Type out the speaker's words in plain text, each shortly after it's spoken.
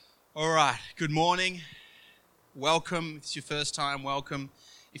All right, good morning. Welcome. If it's your first time, welcome.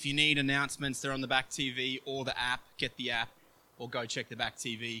 If you need announcements, they're on the Back TV or the app. Get the app or go check the Back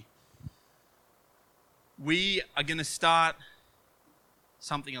TV. We are going to start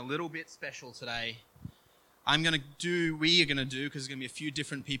something a little bit special today. We are going to do, because there's going to be a few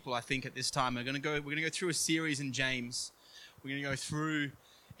different people, I think, at this time. We're going to go through a series in James. We're going to go through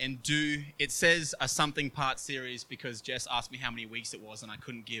and do, it says a something part series because Jess asked me how many weeks it was and I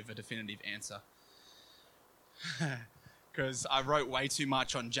couldn't give a definitive answer. Because I wrote way too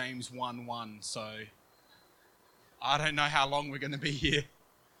much on James 1:1, so I don't know how long we're going to be here.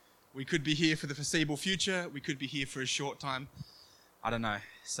 We could be here for the foreseeable future. We could be here for a short time. I don't know.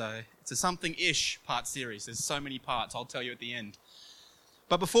 So it's a something-ish part series. There's so many parts. I'll tell you at the end.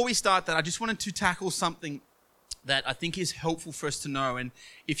 But before we start that, I just wanted to tackle something that I think is helpful for us to know. And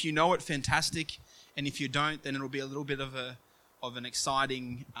if you know it, fantastic. And if you don't, then it'll be a little bit of an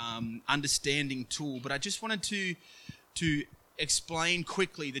exciting understanding tool. But I just wanted to explain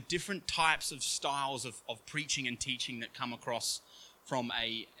quickly the different types of styles of preaching and teaching that come across from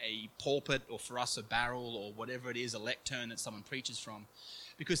a pulpit, or for us a barrel, or whatever it is, a lectern that someone preaches from.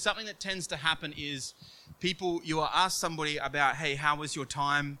 Because something that tends to happen is you are asked somebody about, hey, how was your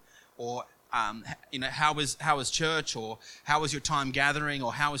time? Or how was church, or how was your time gathering,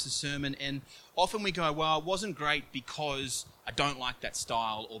 or how was the sermon? And often we go, well, it wasn't great because I don't like that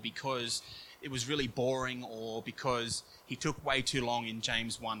style, or because it was really boring, or because he took way too long in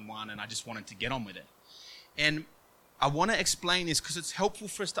James 1:1 and I just wanted to get on with it. And I want to explain this because it's helpful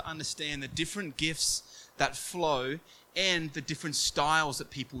for us to understand the different gifts that flow and the different styles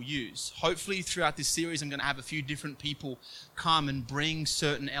that people use. Hopefully throughout this series I'm going to have a few different people come and bring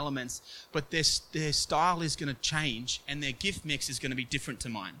certain elements, but their style is going to change and their gift mix is going to be different to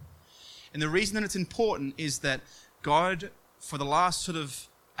mine. And the reason that it's important is that God, for the last sort of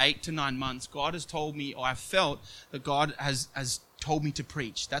 8 to 9 months, God has told me, or I've felt that God has told me to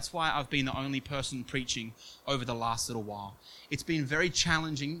preach. That's why I've been the only person preaching over the last little while. It's been very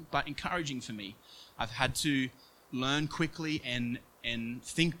challenging but encouraging for me. I've had to learn quickly and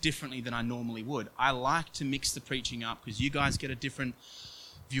think differently than I normally would. I like to mix the preaching up because you guys get a different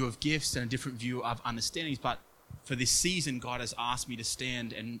view of gifts and a different view of understandings, but for this season, God has asked me to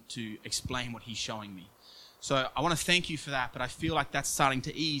stand and to explain what He's showing me. So I want to thank you for that, but I feel like that's starting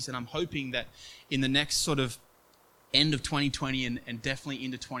to ease, and I'm hoping that in the next sort of end of 2020 and definitely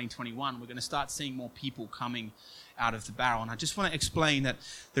into 2021, we're going to start seeing more people coming out of the barrel. And I just want to explain that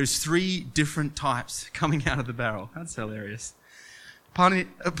there's 3 different types coming out of the barrel. That's hilarious. Pun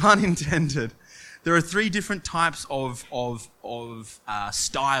intended. There are 3 different types of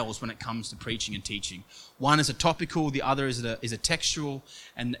styles when it comes to preaching and teaching. One is a topical, the other is a textual,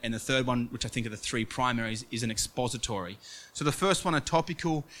 and the third one, which I think are the 3 primaries, is an expository. So the first one, a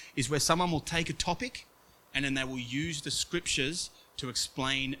topical, is where someone will take a topic and then they will use the scriptures to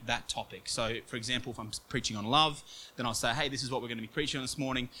explain that topic. So, for example, if I'm preaching on love, then I'll say, hey, this is what we're going to be preaching on this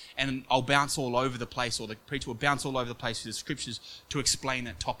morning, and I'll bounce all over the place, or the preacher will bounce all over the place with the scriptures to explain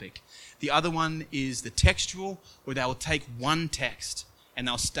that topic. The other one is the textual, where they will take one text and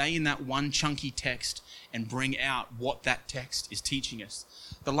they'll stay in that one chunky text and bring out what that text is teaching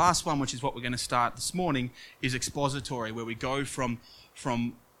us. The last one, which is what we're going to start this morning, is expository, where we go from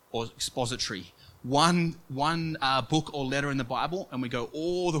or expository, one book or letter in the Bible, and we go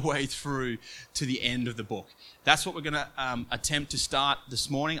all the way through to the end of the book. That's what we're going to attempt to start this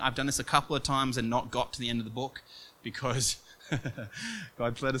morning. I've done this a couple of times and not got to the end of the book because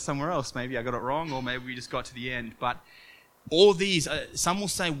God's led us somewhere else. Maybe I got it wrong, or maybe we just got to the end. But all these, some will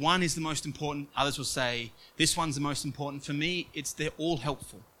say one is the most important, others will say this one's the most important. For me, they're all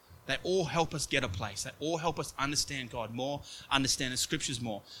helpful. They all help us get a place. They all help us understand God more, understand the scriptures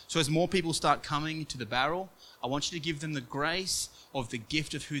more. So as more people start coming to the barrel, I want you to give them the grace of the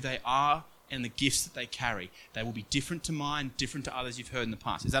gift of who they are and the gifts that they carry. They will be different to mine, different to others you've heard in the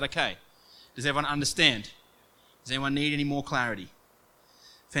past. Is that okay? Does everyone understand? Does anyone need any more clarity?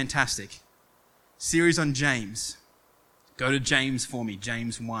 Fantastic. Series on James. Go to James for me,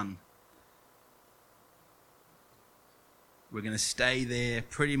 James 1. We're going to stay there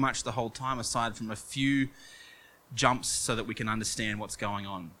pretty much the whole time, aside from a few jumps so that we can understand what's going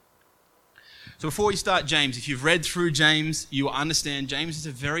on. So before we start James, if you've read through James, you will understand James is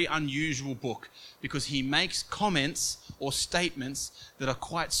a very unusual book because he makes comments or statements that are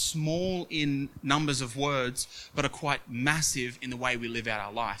quite small in numbers of words, but are quite massive in the way we live out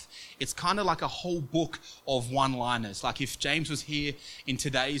our life. It's kind of like a whole book of one-liners. Like if James was here in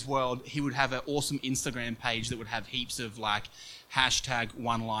today's world, he would have an awesome Instagram page that would have heaps of like hashtag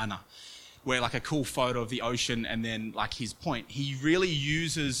one-liner. where like a cool photo of the ocean and then like his point. He really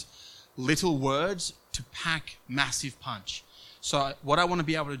uses little words to pack massive punch. So what I want to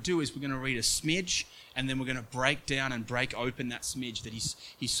be able to do is we're going to read a smidge and then we're going to break down and break open that smidge that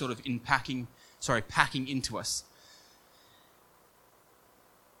he's sort of packing into us.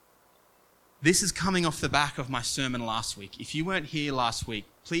 This is coming off the back of my sermon last week. If you weren't here last week,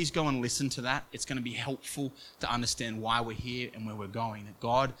 please go and listen to that. It's going to be helpful to understand why we're here and where we're going. That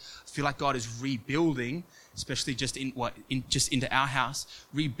I feel like God is rebuilding, especially just into our house,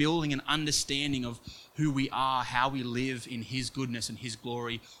 rebuilding an understanding of who we are, how we live in His goodness and His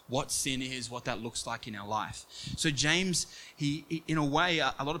glory, what sin is, what that looks like in our life. So James, he in a way,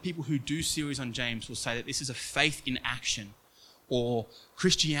 a lot of people who do series on James will say that this is a faith in action, or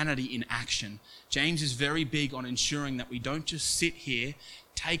Christianity in action. James is very big on ensuring that we don't just sit here,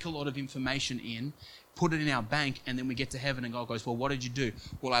 take a lot of information in, put it in our bank, and then we get to heaven and God goes, well, what did you do?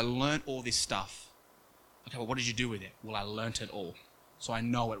 Well, I learnt all this stuff. Okay, well, what did you do with it? Well, I learnt it all, so I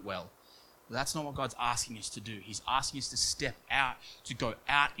know it well. Well, that's not what God's asking us to do. He's asking us to step out, to go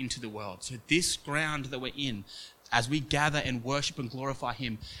out into the world. So this ground that we're in, as we gather and worship and glorify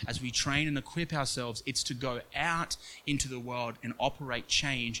Him, as we train and equip ourselves, it's to go out into the world and operate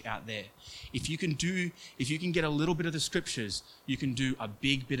change out there. If you can get a little bit of the scriptures, you can do a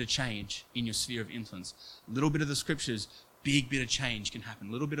big bit of change in your sphere of influence. A little bit of the scriptures, big bit of change can happen.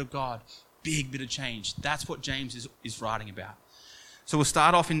 A little bit of God, big bit of change. That's what James is writing about. So we'll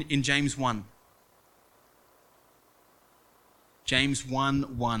start off in James 1. James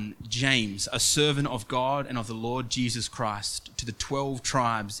 1:1, James, a servant of God and of the Lord Jesus Christ, to the 12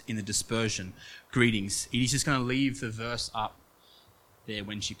 tribes in the dispersion, greetings. Edie's just going to leave the verse up there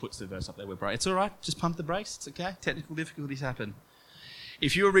when she puts the verse up there. It's all right, just pump the brakes, it's okay. Technical difficulties happen.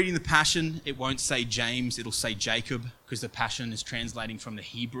 If you were reading the Passion, it won't say James, it'll say Jacob, because the Passion is translating from the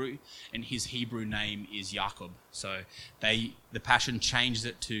Hebrew, and his Hebrew name is Jacob. So the Passion changed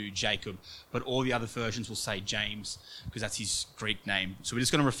it to Jacob, but all the other versions will say James, because that's his Greek name. So we're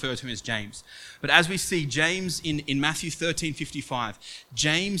just going to refer to him as James. But as we see, James in Matthew 13:55,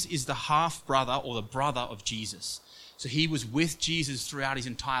 James is the half-brother or the brother of Jesus. So he was with Jesus throughout his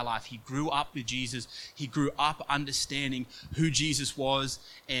entire life. He grew up with Jesus. He grew up understanding who Jesus was.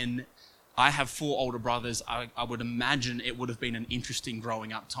 And I have 4 older brothers. I would imagine it would have been an interesting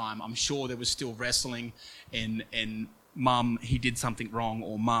growing up time. I'm sure there was still wrestling and mum, he did something wrong,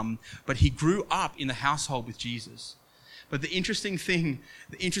 or mum. But he grew up in the household with Jesus. But the interesting thing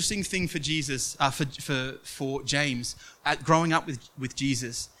for Jesus, for James, growing up with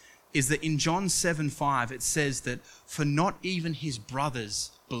Jesus, is that in John 7:5, it says that for not even his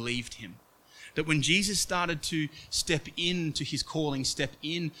brothers believed him. That when Jesus started to step into his calling, step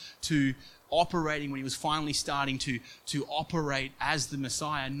into operating, when he was finally starting to operate as the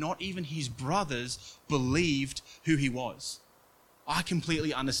Messiah, not even his brothers believed who he was. I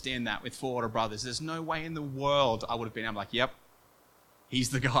completely understand that with 4 older brothers. There's no way in the world I would have been, I'm like, yep, he's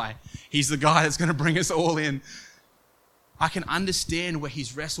the guy. He's the guy that's going to bring us all in. I can understand where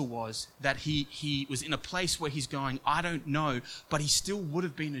his wrestle was, that he was in a place where he's going, I don't know, but he still would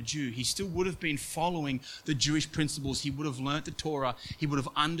have been a Jew. He still would have been following the Jewish principles. He would have learnt the Torah. He would have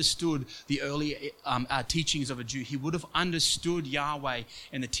understood the early teachings of a Jew. He would have understood Yahweh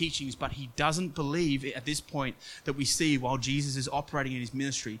and the teachings, but he doesn't believe at this point that we see while Jesus is operating in his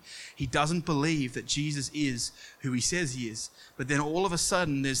ministry. He doesn't believe that Jesus is who he says he is. But then all of a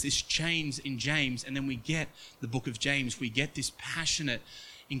sudden there's this change in James, and then we get the book of James. We get this passionate,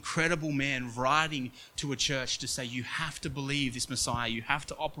 incredible man writing to a church to say, you have to believe this Messiah, you have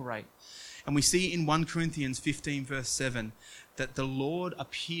to operate. And we see in 1 Corinthians 15 verse 7 that the Lord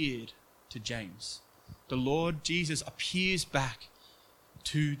appeared to James. The Lord Jesus appears back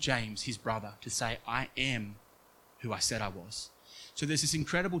to James, his brother, to say, I am who I said I was. So there's this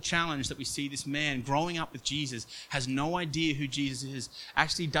incredible challenge that we see this man growing up with Jesus, has no idea who Jesus is,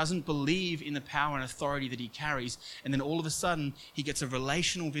 actually doesn't believe in the power and authority that he carries, and then all of a sudden he gets a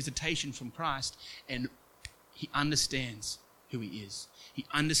relational visitation from Christ and he understands who he is. He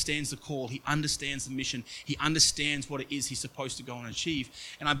understands the call. He understands the mission. He understands what it is he's supposed to go and achieve.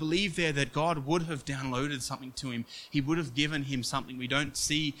 And I believe there that God would have downloaded something to him. He would have given him something. We don't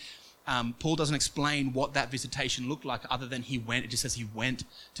see Paul doesn't explain what that visitation looked like other than he went. It just says he went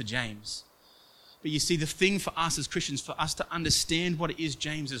to James. But you see, the thing for us as Christians, for us to understand what it is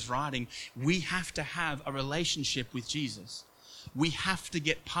James is writing, we have to have a relationship with Jesus. We have to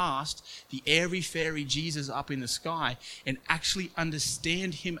get past the airy-fairy Jesus up in the sky and actually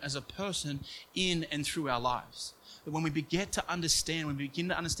understand him as a person in and through our lives. That when we begin to understand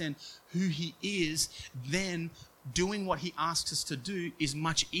who he is, then doing what he asks us to do is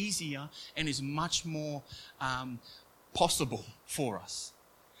much easier and is much more possible for us.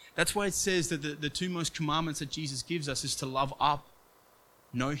 That's why it says that the two most commandments that Jesus gives us is to love up,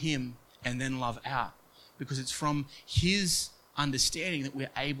 know him, and then love out. Because it's from his understanding that we're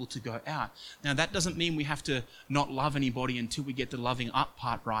able to go out. Now, that doesn't mean we have to not love anybody until we get the loving up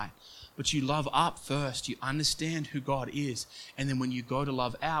part right. But you love up first, you understand who God is, and then when you go to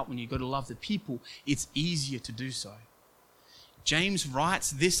love out, when you go to love the people, it's easier to do so. James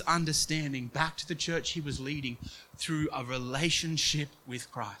writes this understanding back to the church he was leading through a relationship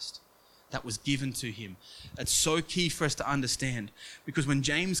with Christ that was given to him. That's so key for us to understand, because when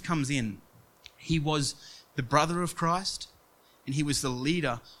James comes in, he was the brother of Christ, and he was the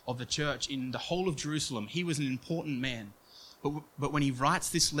leader of the church in the whole of Jerusalem. He was an important man. But when he writes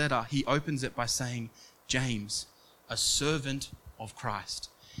this letter, he opens it by saying, James, a servant of Christ.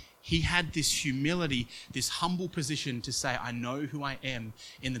 He had this humility, this humble position to say, I know who I am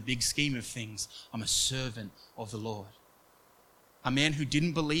in the big scheme of things. I'm a servant of the Lord. A man who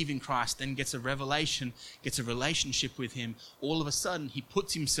didn't believe in Christ then gets a revelation, gets a relationship with him. All of a sudden, he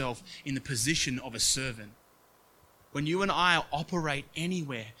puts himself in the position of a servant. When you and I operate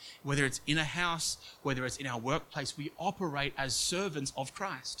anywhere, whether it's in a house, whether it's in our workplace, we operate as servants of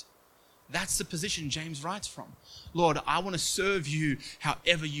Christ. That's the position James writes from. Lord, I want to serve you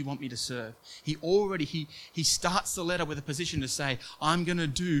however you want me to serve. He starts the letter with a position to say, I'm going to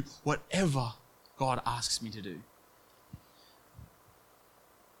do whatever God asks me to do.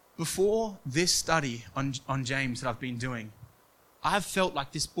 Before this study on James that I've been doing, I've felt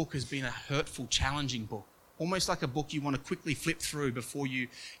like this book has been a hurtful, challenging book. Almost like a book you want to quickly flip through before you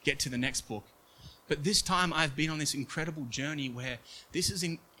get to the next book. But this time I've been on this incredible journey where this is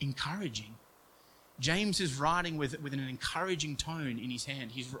encouraging. James is writing with an encouraging tone in his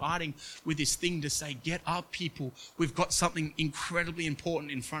hand. He's writing with this thing to say, get up, people. We've got something incredibly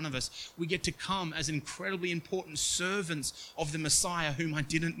important in front of us. We get to come as incredibly important servants of the Messiah whom I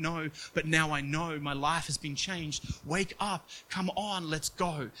didn't know, but now I know. My life has been changed. Wake up. Come on, let's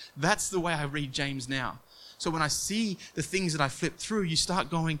go. That's the way I read James now. So when I see the things that I flip through, you start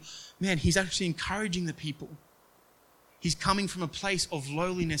going, man, he's actually encouraging the people. He's coming from a place of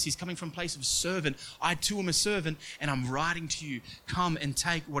lowliness. He's coming from a place of servant. I too am a servant, and I'm writing to you. Come and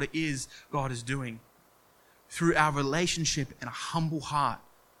take what it is God is doing. Through our relationship and a humble heart,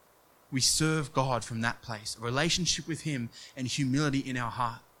 we serve God from that place. A relationship with him and humility in our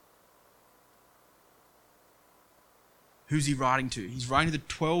heart. Who's he writing to? He's writing to the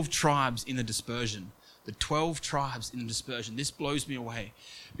 12 tribes in the dispersion. The 12 tribes in the dispersion. This blows me away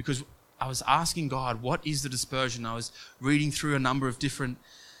because I was asking God, what is the dispersion? I was reading through a number of different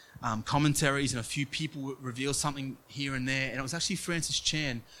commentaries, and a few people reveal something here and there. And it was actually Francis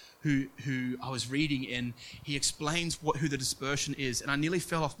Chan who I was reading, and he explains who the dispersion is. And I nearly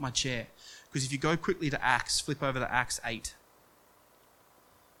fell off my chair, because if you go quickly to Acts, flip over to Acts 8.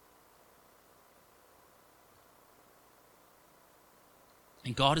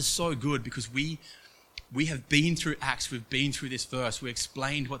 And God is so good, because we have been through Acts, we've been through this verse, we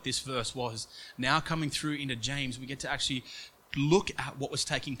explained what this verse was. Now coming through into James, we get to actually look at what was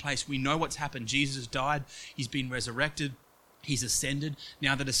taking place. We know what's happened. Jesus has died, he's been resurrected, he's ascended.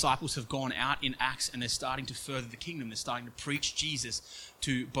 Now the disciples have gone out in Acts, and they're starting to further the kingdom. They're starting to preach Jesus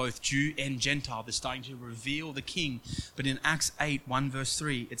to both Jew and Gentile. They're starting to reveal the King. But in Acts 8, 1 verse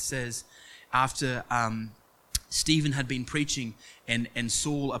 3, it says, after Stephen had been preaching, and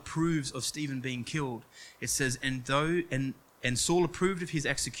Saul approves of Stephen being killed. It says, and Saul approved of his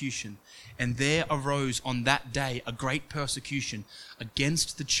execution, and there arose on that day a great persecution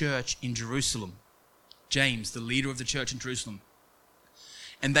against the church in Jerusalem. James, the leader of the church in Jerusalem.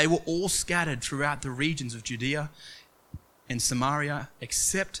 And they were all scattered throughout the regions of Judea and Samaria,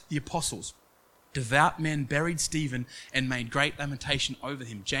 except the apostles. Devout men buried Stephen and made great lamentation over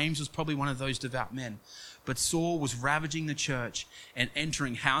him. James was probably one of those devout men. But Saul was ravaging the church and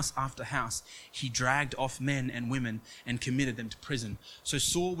entering house after house. He dragged off men and women and committed them to prison. So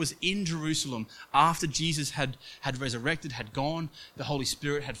Saul was in Jerusalem after Jesus had resurrected, had gone. The Holy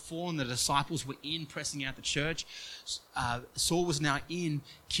Spirit had fallen. The disciples were in, pressing out the church. Saul was now in,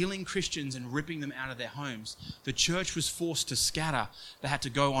 killing Christians and ripping them out of their homes. The church was forced to scatter. They had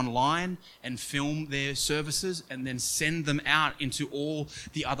to go online and film their services and then send them out into all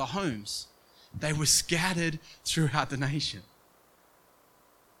the other homes. They were scattered throughout the nation.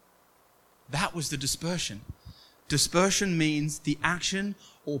 That was the dispersion. Dispersion means the action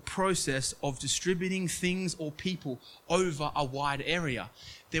or process of distributing things or people over a wide area.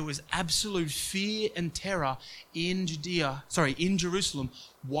 There was absolute fear and terror in Jerusalem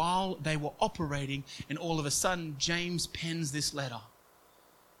while they were operating, and all of a sudden James pens this letter.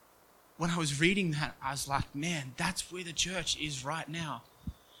 When I was reading that, I was like, man, that's where the church is right now.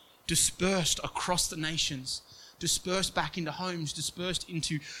 Dispersed across the nations, dispersed back into homes, dispersed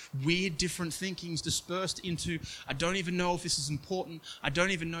into weird different thinkings, dispersed into, I don't even know if this is important, I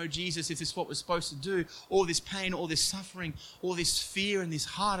don't even know Jesus, if this is what we're supposed to do, all this pain, all this suffering, all this fear and this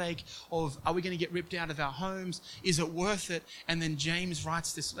heartache of, are we going to get ripped out of our homes? Is it worth it? And then James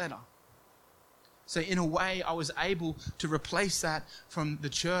writes this letter. So in a way, I was able to replace that from the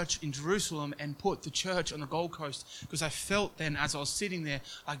church in Jerusalem and put the church on the Gold Coast, because I felt then as I was sitting there,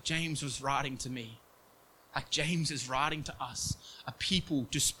 like James was writing to me. Like James is writing to us, a people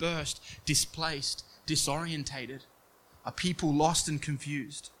dispersed, displaced, disorientated, a people lost and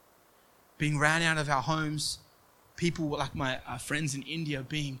confused, being ran out of our homes, people like my friends in India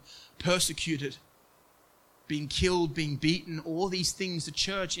being persecuted, being killed, being beaten, all these things, the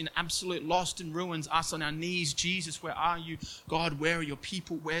church in absolute lost and ruins, us on our knees, Jesus, where are you? God, where are your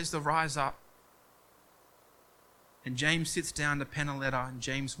people? Where's the rise up? And James sits down to pen a letter in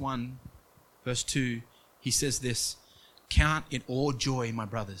James 1, verse 2. He says this, count it all joy, my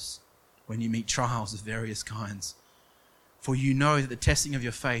brothers, when you meet trials of various kinds. For you know that the testing of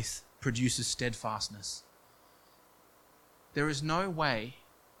your faith produces steadfastness. There is no way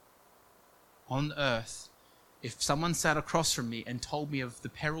on earth, if someone sat across from me and told me of the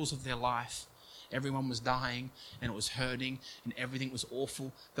perils of their life, everyone was dying and it was hurting and everything was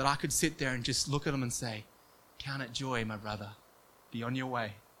awful, that I could sit there and just look at them and say, count it joy, my brother. Be on your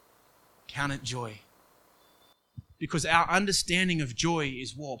way. Count it joy. Because our understanding of joy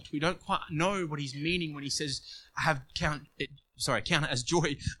is warped. We don't quite know what he's meaning when he says, count it as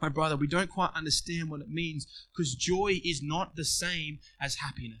joy, my brother. We don't quite understand what it means, because joy is not the same as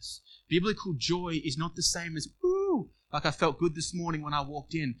happiness. Biblical joy is not the same as, woo, like I felt good this morning when I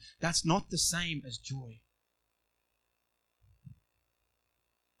walked in. That's not the same as joy.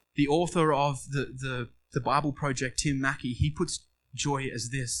 The author of the Bible Project, Tim Mackey, he puts joy as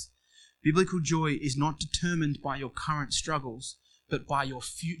this. Biblical joy is not determined by your current struggles, but by your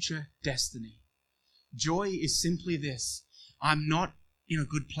future destiny. Joy is simply this. I'm not in a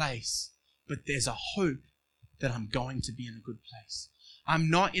good place, but there's a hope that I'm going to be in a good place. I'm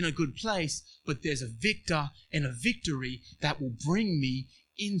not in a good place, but there's a victor and a victory that will bring me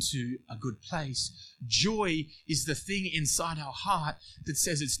into a good place. Joy is the thing inside our heart that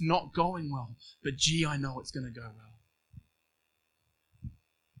says it's not going well, but gee, I know it's going to go well.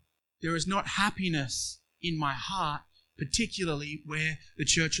 There is not happiness in my heart, particularly where the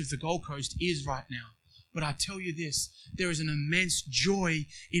Church of the Gold Coast is right now. But I tell you this, there is an immense joy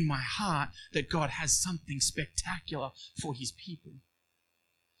in my heart that God has something spectacular for his people.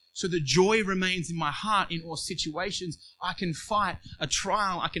 So the joy remains in my heart in all situations. I can fight a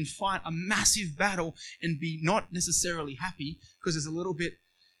trial, I can fight a massive battle and be not necessarily happy, because it's a little bit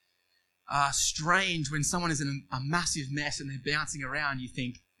strange when someone is in a massive mess and they're bouncing around. You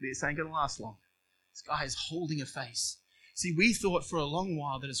think, this ain't going to last long. This guy is holding a face. See, we thought for a long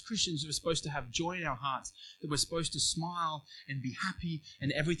while that as Christians we're supposed to have joy in our hearts, that we're supposed to smile and be happy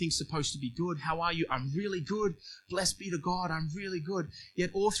and everything's supposed to be good. How are you? I'm really good. Blessed be to God, I'm really good.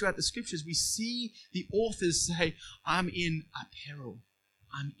 Yet all throughout the scriptures we see the authors say, I'm in a peril.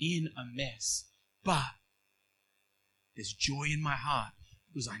 I'm in a mess. But there's joy in my heart,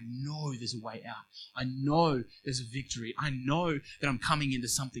 because I know there's a way out. I know there's a victory. I know that I'm coming into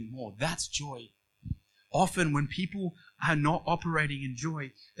something more. That's joy. Often when people are not operating in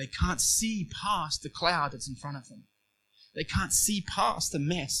joy, they can't see past the cloud that's in front of them. They can't see past the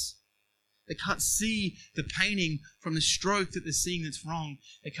mess. They can't see the painting from the stroke that they're seeing that's wrong.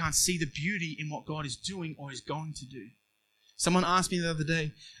 They can't see the beauty in what God is doing or is going to do. Someone asked me the other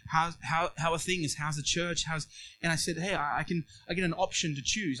day, how are things? How's the church? And I said, hey, I get an option to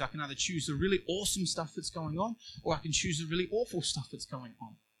choose. I can either choose the really awesome stuff that's going on, or I can choose the really awful stuff that's going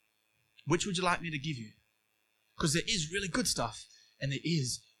on. Which would you like me to give you? Because there is really good stuff, and there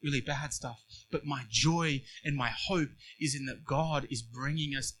is really bad stuff. But my joy and my hope is in that God is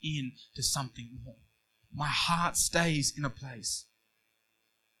bringing us in to something more. My heart stays in a place.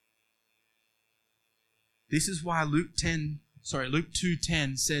 This is why Luke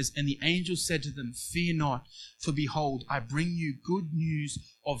 2:10 says, and the angel said to them, fear not, for behold, I bring you good news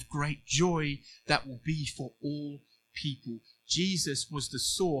of great joy that will be for all people. Jesus was the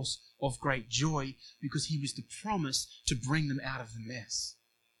source of great joy because he was the promise to bring them out of the mess.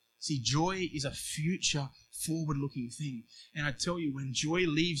 See, joy is a future forward-looking thing. And I tell you, when joy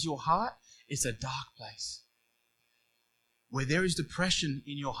leaves your heart, it's a dark place. Where there is depression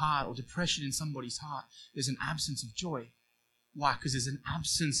in your heart or depression in somebody's heart, there's an absence of joy. Why? Because there's an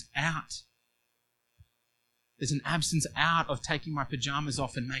absence out. There's an absence out of taking my pajamas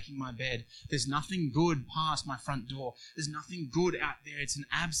off and making my bed. There's nothing good past my front door. There's nothing good out there. It's an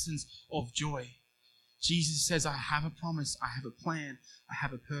absence of joy. Jesus says, I have a promise, I have a plan, I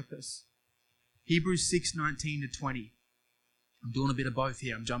have a purpose. Hebrews 6:19-20. I'm doing a bit of both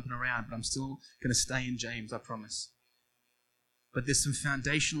here. I'm jumping around, but I'm still going to stay in James, I promise. But there's some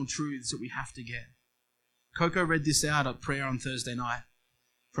foundational truths that we have to get. Coco read this out at prayer on Thursday night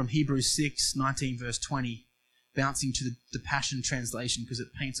from Hebrews 6:19 verse 20, bouncing to the Passion Translation because it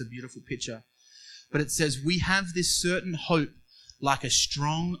paints a beautiful picture. But it says, we have this certain hope like a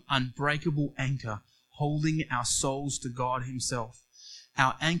strong, unbreakable anchor holding our souls to God Himself.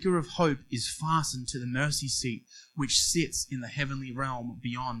 Our anchor of hope is fastened to the mercy seat which sits in the heavenly realm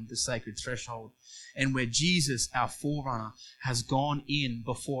beyond the sacred threshold. And where Jesus, our forerunner, has gone in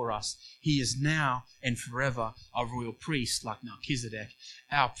before us, He is now and forever a royal priest like Melchizedek.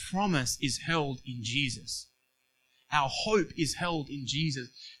 Our promise is held in Jesus. Our hope is held in Jesus.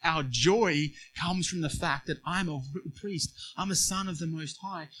 Our joy comes from the fact that I'm a priest. I'm a son of the Most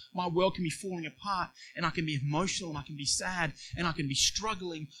High. My world can be falling apart and I can be emotional and I can be sad and I can be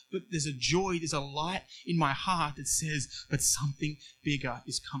struggling, but there's a joy, there's a light in my heart that says, but something bigger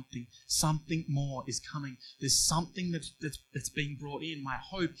is coming. Something more is coming. There's something that's being brought in. My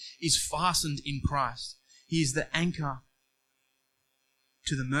hope is fastened in Christ. He is the anchor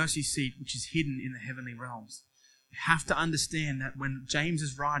to the mercy seat which is hidden in the heavenly realms. You have to understand that when James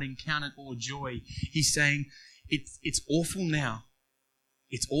is writing, count it all joy, he's saying, it's awful now.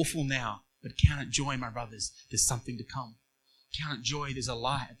 It's awful now, but count it joy, my brothers. There's something to come. Count it joy, there's a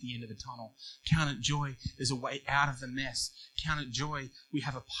light at the end of the tunnel. Count it joy, there's a way out of the mess. Count it joy, we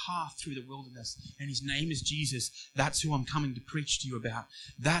have a path through the wilderness, and His name is Jesus. That's who I'm coming to preach to you about.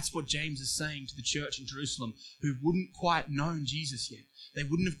 That's what James is saying to the church in Jerusalem, who wouldn't quite known Jesus yet. They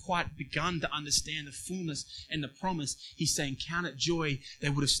wouldn't have quite begun to understand the fullness and the promise. He's saying, count it joy. They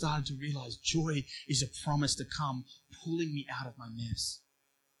would have started to realize joy is a promise to come, pulling me out of my mess.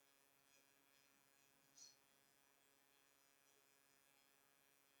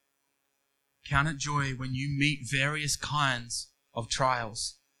 Count it joy when you meet various kinds of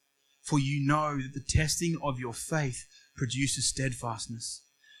trials, for you know that the testing of your faith produces steadfastness.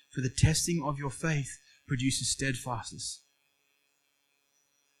 For the testing of your faith produces steadfastness.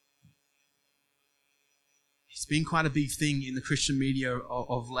 It's been quite a big thing in the Christian media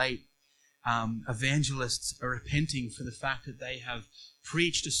of late. Evangelists are repenting for the fact that they have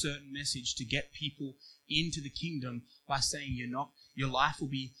preached a certain message to get people into the kingdom by saying your life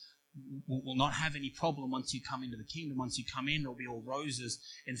will not have any problem once you come into the kingdom. Once you come in, it'll be all roses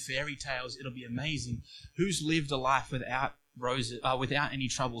and fairy tales. It'll be amazing. Who's lived a life without roses, without any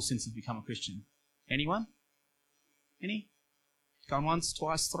trouble since you've become a Christian? Anyone? Any? Gone once,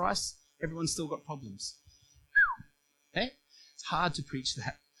 twice, thrice? Everyone's still got problems. Hey? It's hard to preach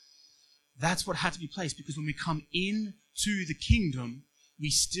that. That's what had to be placed, because when we come into the kingdom, we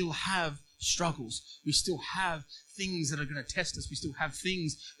still have struggles. We still have things that are going to test us. We still have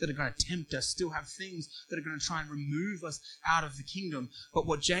things that are going to tempt us. Still have things that are going to try and remove us out of the kingdom. But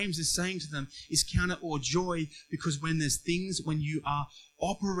what James is saying to them is count it all joy, because when there's things, when you are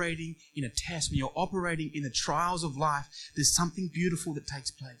operating in a test, when you're operating in the trials of life, there's something beautiful that takes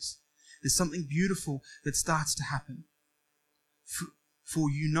place. There's something beautiful that starts to happen. For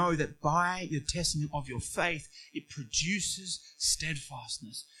you know that by the testing of your faith, it produces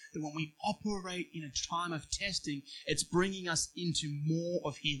steadfastness. That when we operate in a time of testing, it's bringing us into more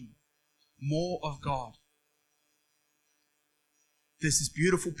of Him, more of God. There's this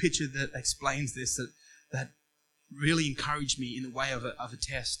beautiful picture that explains this, that really encouraged me in the way of a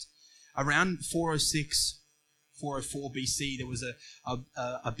test. Around 406, 404 BC, there was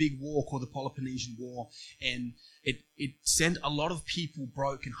a big war called the Peloponnesian War, and it sent a lot of people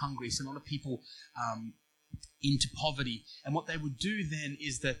broke and hungry, sent a lot of people into poverty. And what they would do then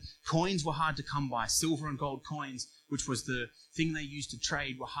is that coins were hard to come by. Silver and gold coins, which was the thing they used to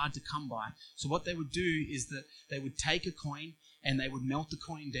trade, were hard to come by. So what they would do is that they would take a coin and they would melt the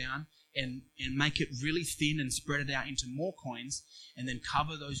coin down and make it really thin and spread it out into more coins, and then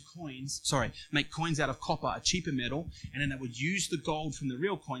cover those coins, make coins out of copper, a cheaper metal, and then they would use the gold from the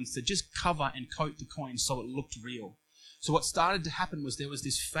real coins to just cover and coat the coins so it looked real. So what started to happen was there was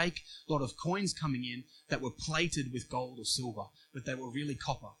this fake lot of coins coming in that were plated with gold or silver, but they were really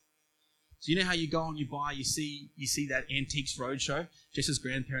copper. So you know how you go and you buy, you see that Antiques Roadshow? Just as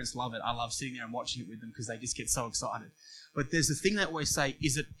grandparents love it. I love sitting there and watching it with them because they just get so excited. But there's a thing they always say,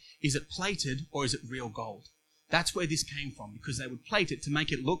 is it plated or is it real gold? That's where this came from, because they would plate it to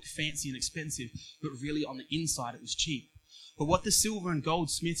make it look fancy and expensive, but really on the inside it was cheap. But what the silver and gold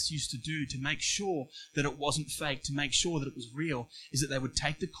smiths used to do to make sure that it wasn't fake, to make sure that it was real, is that they would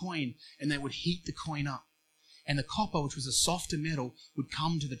take the coin and they would heat the coin up. And the copper, which was a softer metal, would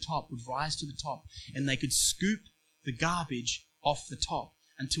come to the top, would rise to the top, and they could scoop the garbage off the top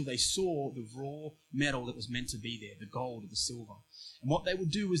until they saw the raw metal that was meant to be there, the gold or the silver. And what they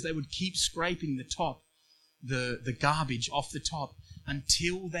would do is they would keep scraping the top, the garbage off the top,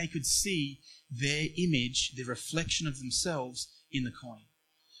 until they could see their image, the reflection of themselves in the coin.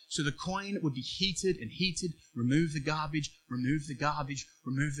 So the coin would be heated and heated, remove the garbage, remove the garbage,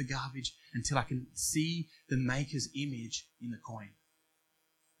 remove the garbage, until I can see the maker's image in the coin.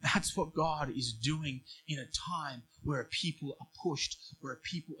 That's what God is doing in a time where a people are pushed, where a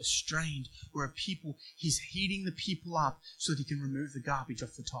people are strained, where a people, He's heating the people up so that He can remove the garbage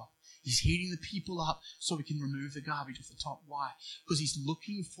off the top. He's heating the people up so He can remove the garbage off the top. Why? Because He's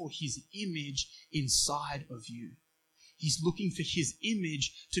looking for His image inside of you. He's looking for His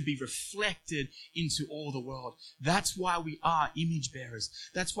image to be reflected into all the world. That's why we are image bearers.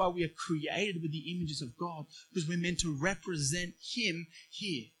 That's why we are created with the images of God, because we're meant to represent Him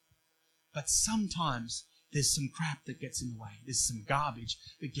here. But sometimes there's some crap that gets in the way. There's some garbage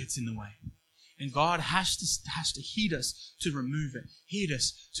that gets in the way. And God has to heat us to remove it. Heat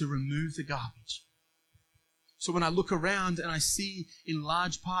us to remove the garbage. So when I look around and I see in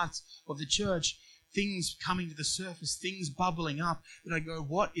large parts of the church things coming to the surface, things bubbling up, that I go,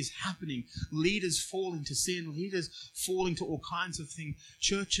 what is happening? Leaders falling to sin, leaders falling to all kinds of things,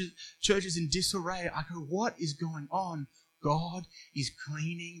 churches in disarray. I go, what is going on? God is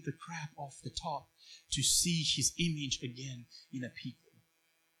cleaning the crap off the top to see His image again in a people.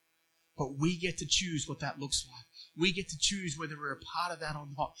 But we get to choose what that looks like. We get to choose whether we're a part of that or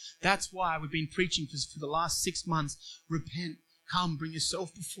not. That's why we've been preaching for the last 6 months. Repent, come, bring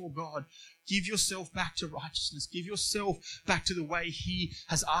yourself before God. Give yourself back to righteousness. Give yourself back to the way He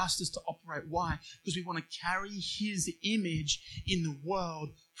has asked us to operate. Why? Because we want to carry His image in the world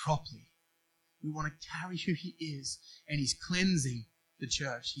properly. We want to carry who He is, and He's cleansing the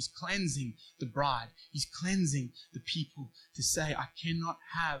church. He's cleansing the bride. He's cleansing the people to say, I cannot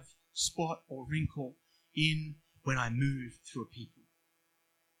have spot or wrinkle in when I move through a people.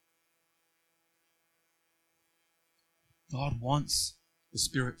 God wants the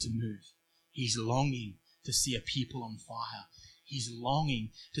Spirit to move. He's longing to see a people on fire. He's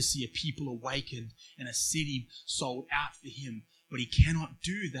longing to see a people awakened and a city sold out for Him. But He cannot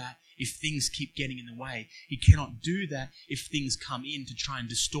do that if things keep getting in the way. He cannot do that if things come in to try and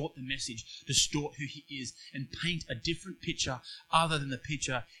distort the message, distort who He is, and paint a different picture other than the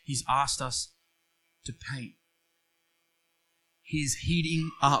picture He's asked us to paint. He's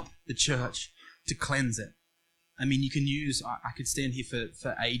heating up the church to cleanse it. I mean, you can use, I could stand here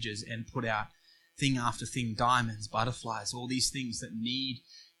for ages and put out thing after thing, diamonds, butterflies, all these things that need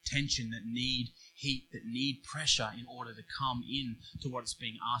tension, that need heat, that need pressure in order to come in to what it's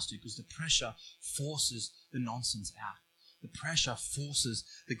being asked to, because the pressure forces the nonsense out. The pressure forces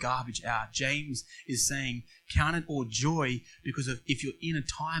the garbage out. James is saying, count it all joy, because if you're in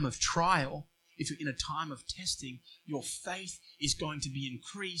a time of trial, if you're in a time of testing, your faith is going to be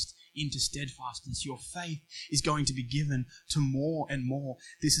increased into steadfastness. Your faith is going to be given to more and more.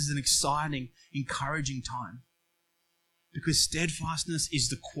 This is an exciting, encouraging time, because steadfastness is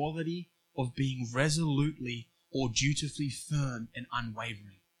the quality of being resolutely or dutifully firm and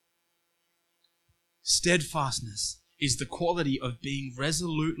unwavering. Steadfastness is the quality of being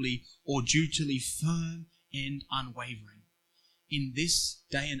resolutely or dutifully firm and unwavering. In this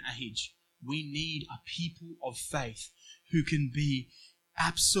day and age, we need a people of faith who can be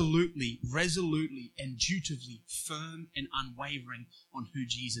absolutely, resolutely, and dutifully firm and unwavering on who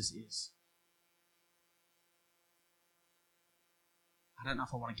Jesus is. I don't know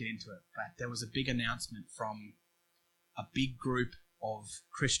if I want to get into it, but there was a big announcement from a big group of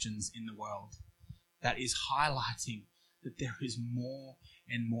Christians in the world that is highlighting that there is more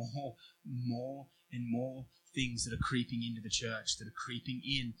and more and more things that are creeping into the church, that are creeping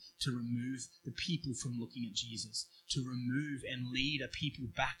in to remove the people from looking at Jesus, to remove and lead a people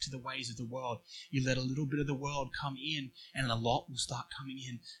back to the ways of the world. You let a little bit of the world come in and a lot will start coming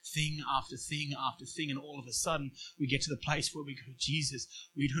in, thing after thing after thing, and all of a sudden we get to the place where we go, Jesus,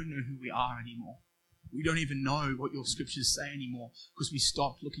 we don't know who we are anymore. We don't even know what your scriptures say anymore because we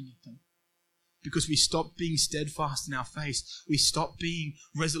stopped looking at them. Because we stop being steadfast in our faith. We stop being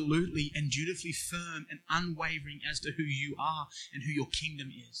resolutely and dutifully firm and unwavering as to who you are and who your kingdom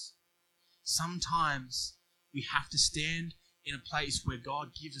is. Sometimes we have to stand in a place where God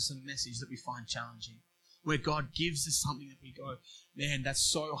gives us a message that we find challenging. Where God gives us something that we go, man, that's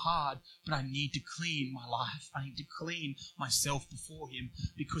so hard, but I need to clean my life. I need to clean myself before Him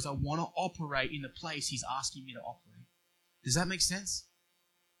because I want to operate in the place He's asking me to operate. Does that make sense?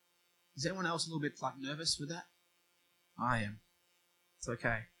 Is anyone else a little bit nervous with that? I am. It's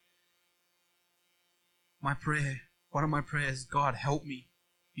okay. My prayer, one of my prayers, God, help me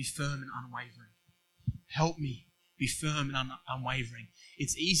be firm and unwavering. Help me be firm and unwavering.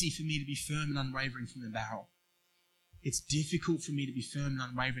 It's easy for me to be firm and unwavering from the barrel. It's difficult for me to be firm and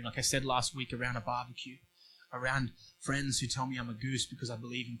unwavering, like I said last week, around a barbecue, around friends who tell me I'm a goose because I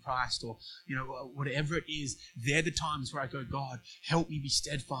believe in Christ, or whatever it is. They're the times where I go, God, help me be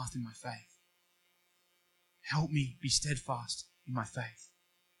steadfast in my faith. Help me be steadfast in my faith.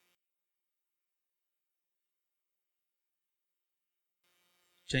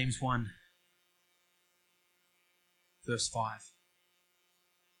 James 1, verse 5.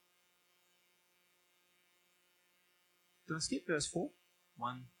 Did I skip verse 4?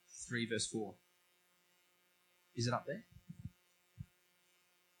 1, 3, verse 4. Is it up there?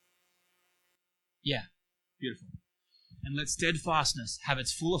 Yeah, beautiful. And let steadfastness have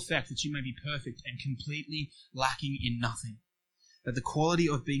its full effect, that you may be perfect and completely lacking in nothing. That the quality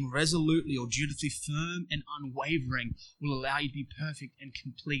of being resolutely or dutifully firm and unwavering will allow you to be perfect and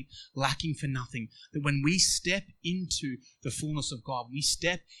complete, lacking for nothing. That when we step into the fullness of God, when we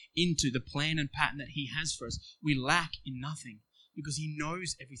step into the plan and pattern that He has for us, we lack in nothing. Because He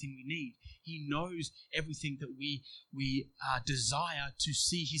knows everything we need. He knows everything that we desire to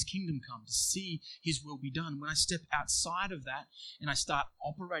see His kingdom come, to see His will be done. When I step outside of that and I start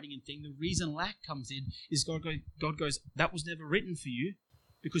operating in things, the reason lack comes in is God goes, that was never written for you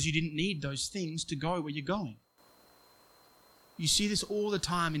because you didn't need those things to go where you're going. You see this all the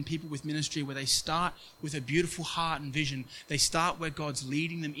time in people with ministry where they start with a beautiful heart and vision. They start where God's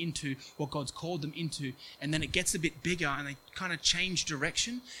leading them into, what God's called them into, and then it gets a bit bigger and they kind of change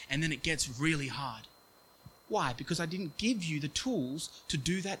direction, and then it gets really hard. Why? Because I didn't give you the tools to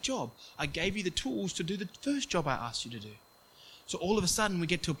do that job. I gave you the tools to do the first job I asked you to do. So all of a sudden we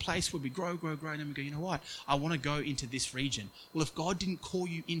get to a place where we grow, and then we go, you know what? I want to go into this region. Well, if God didn't call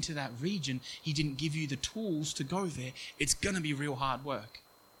you into that region, He didn't give you the tools to go there, it's going to be real hard work.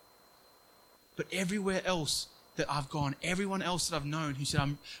 But everywhere else that I've gone, everyone else that I've known who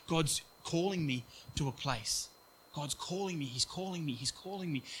said, God's calling me to a place. God's calling me, He's calling me, He's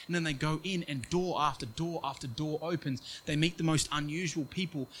calling me. And then they go in and door after door after door opens. They meet the most unusual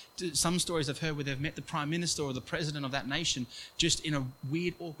people. Some stories I've heard where they've met the prime minister or the president of that nation just in a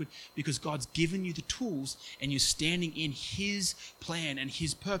weird, awkward, because God's given you the tools and you're standing in His plan and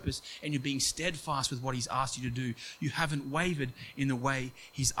His purpose and you're being steadfast with what He's asked you to do. You haven't wavered in the way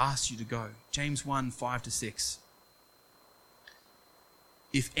He's asked you to go. James 1, 5-6.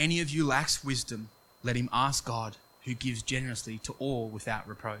 If any of you lacks wisdom, let him ask God, who gives generously to all without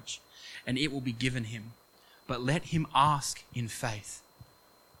reproach, and it will be given him. But let him ask in faith,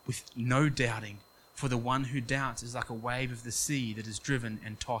 with no doubting, for the one who doubts is like a wave of the sea that is driven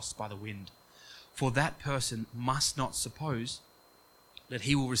and tossed by the wind. For that person must not suppose that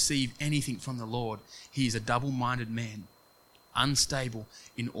he will receive anything from the Lord. He is a double-minded man, unstable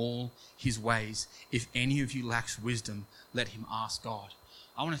in all his ways. If any of you lacks wisdom, let him ask God.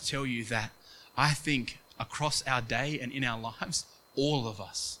 I want to tell you that I think across our day and in our lives, all of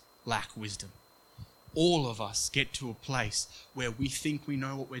us lack wisdom. All of us get to a place where we think we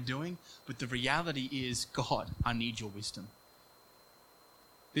know what we're doing, but the reality is, God, I need your wisdom.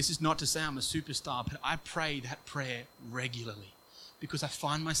 This is not to say I'm a superstar, but I pray that prayer regularly because I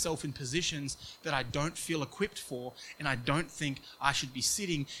find myself in positions that I don't feel equipped for, and I don't think I should be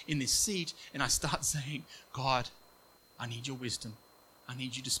sitting in this seat, and I start saying, God, I need your wisdom. I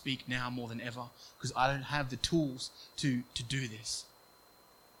need you to speak now more than ever because I don't have the tools to do this.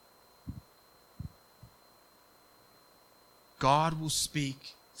 God will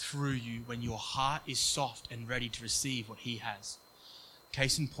speak through you when your heart is soft and ready to receive what He has.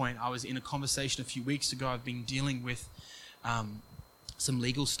 Case in point, I was in a conversation a few weeks ago. I've been dealing with some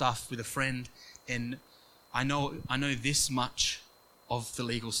legal stuff with a friend, and I know this much of the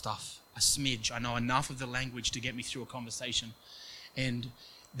legal stuff, a smidge. I know enough of the language to get me through a conversation. And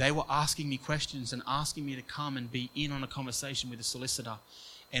they were asking me questions and asking me to come and be in on a conversation with a solicitor.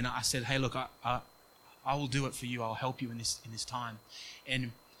 And I said, hey, look, I will do it for you. I'll help you in this time.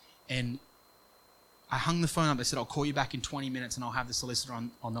 And I hung the phone up. They said, I'll call you back in 20 minutes and I'll have the solicitor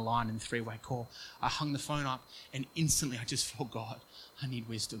on the line in the three-way call. I hung the phone up and instantly I just felt, God, I need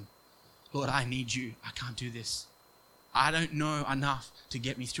wisdom. Lord, I need you. I can't do this. I don't know enough to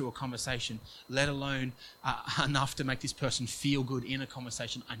get me through a conversation, let alone enough to make this person feel good in a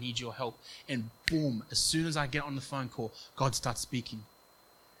conversation. I need your help. And boom, as soon as I get on the phone call, God starts speaking.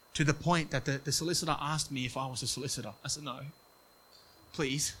 To the point that the solicitor asked me if I was a solicitor. I said, no.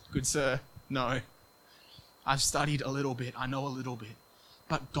 Please, good sir, no. I've studied a little bit. I know a little bit.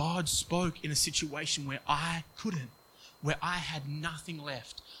 But God spoke in a situation where I couldn't, where I had nothing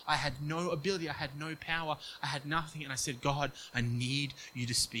left. I had no ability. I had no power. I had nothing. And I said, God, I need you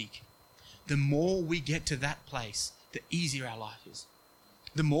to speak. The more we get to that place, the easier our life is.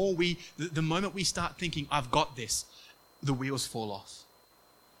 The moment we start thinking, I've got this, the wheels fall off.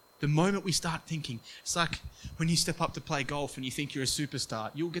 The moment we start thinking, it's like when you step up to play golf and you think you're a superstar,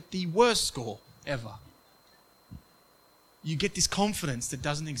 you'll get the worst score ever. You get this confidence that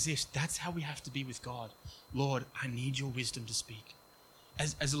doesn't exist. That's how we have to be with God. Lord, I need your wisdom to speak.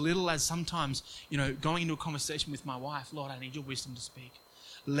 As little as sometimes, going into a conversation with my wife, Lord, I need your wisdom to speak.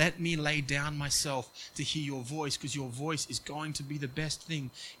 Let me lay down myself to hear your voice, because your voice is going to be the best thing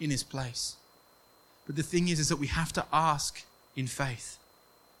in this place. But the thing is that we have to ask in faith.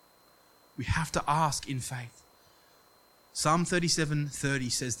 We have to ask in faith. Psalm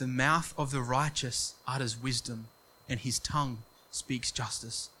 37:30 says, the mouth of the righteous utters wisdom, and his tongue speaks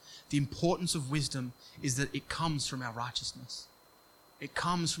justice. The importance of wisdom is that it comes from our righteousness. It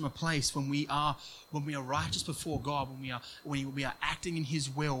comes from a place when we are righteous before God, when we are acting in his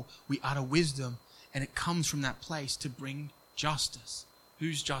will, we utter wisdom, and it comes from that place to bring justice.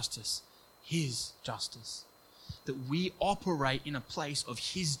 Whose justice? His justice. That we operate in a place of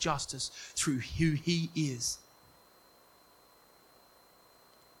his justice through who he is.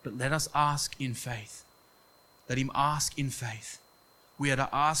 But let us ask in faith. Let him ask in faith. We are to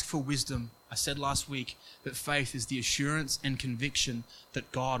ask for wisdom. I said last week that faith is the assurance and conviction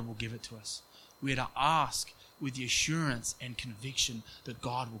that God will give it to us. We are to ask with the assurance and conviction that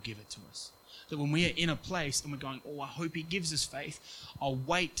God will give it to us. That when we are in a place and we're going, I hope he gives us faith, I'll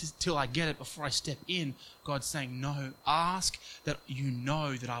wait till I get it before I step in. God's saying, no, ask that you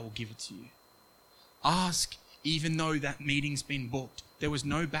know that I will give it to you. Ask even though that meeting's been booked. There was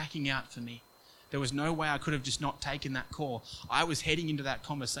no backing out for me. There was no way I could have just not taken that call. I was heading into that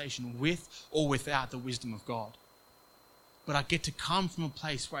conversation with or without the wisdom of God. But I get to come from a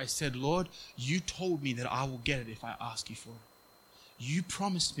place where I said, Lord, you told me that I will get it if I ask you for it. You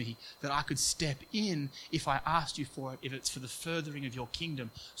promised me that I could step in if I asked you for it, if it's for the furthering of your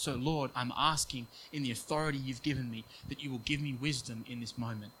kingdom. So, Lord, I'm asking in the authority you've given me that you will give me wisdom in this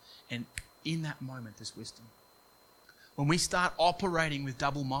moment. And in that moment, there's wisdom. When we start operating with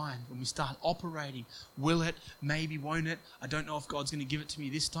double mind, when we start operating, will it, maybe, won't it? I don't know if God's going to give it to me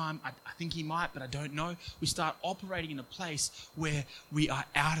this time. I think he might, but I don't know. We start operating in a place where we are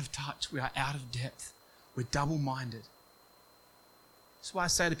out of touch. We are out of depth. We're double-minded. That's why I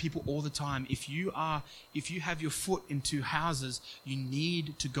say to people all the time, if you have your foot in two houses, you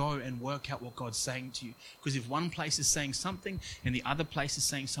need to go and work out what God's saying to you. Because if one place is saying something and the other place is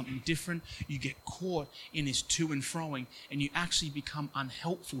saying something different, you get caught in this to and froing, and you actually become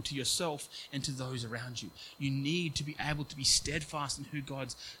unhelpful to yourself and to those around you. You need to be able to be steadfast in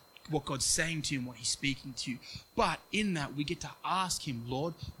what God's saying to you and what he's speaking to you. But in that, we get to ask him,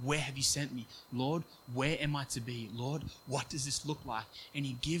 Lord, where have you sent me? Lord, where am I to be? Lord, what does this look like? And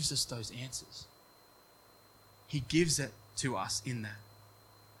he gives us those answers. He gives it to us in that.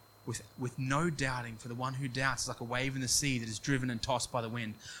 With no doubting. For the one who doubts is like a wave in the sea that is driven and tossed by the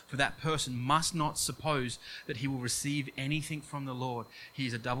wind. For that person must not suppose that he will receive anything from the Lord. He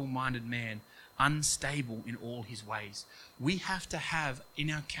is a double-minded man, unstable in all his ways. We have to have in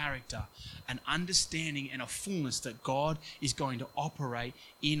our character an understanding and a fullness that God is going to operate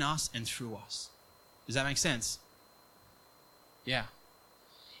in us and through us. Does that make sense? Yeah.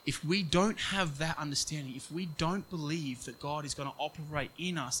 If we don't have that understanding, if we don't believe that God is going to operate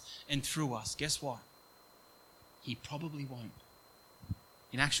in us and through us, guess what? He probably won't.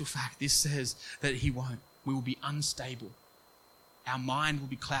 In actual fact, this says that he won't. We will be unstable. Our mind will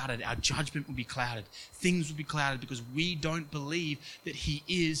be clouded. Our judgment will be clouded. Things will be clouded because we don't believe that he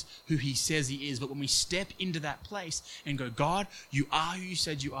is who he says he is. But when we step into that place and go, God, you are who you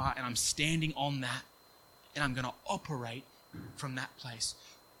said you are, and I'm standing on that, and I'm going to operate from that place.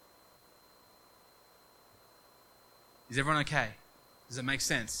 Is everyone okay? Does that make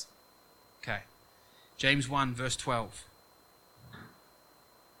sense? Okay. James 1 verse 12.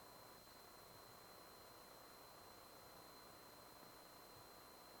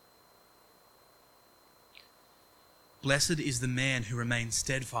 Blessed is the man who remains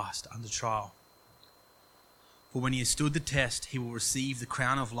steadfast under trial. For when he has stood the test, he will receive the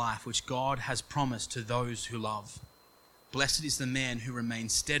crown of life which God has promised to those who love. Blessed is the man who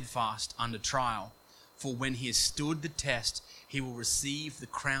remains steadfast under trial. For when he has stood the test, he will receive the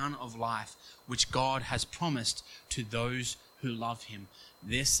crown of life which God has promised to those who love him.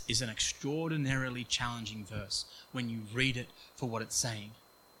 This is an extraordinarily challenging verse when you read it for what it's saying.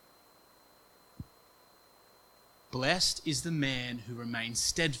 Blessed is the man who remains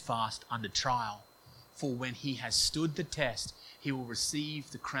steadfast under trial, for when he has stood the test, he will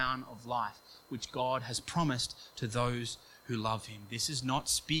receive the crown of life, which God has promised to those who love him. This is not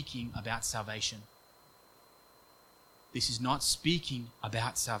speaking about salvation. This is not speaking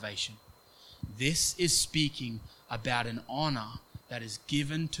about salvation. This is speaking about an honor that is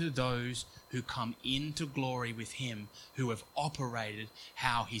given to those who come into glory with him, who have operated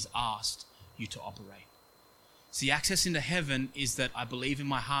how he's asked you to operate. See, access into heaven is that I believe in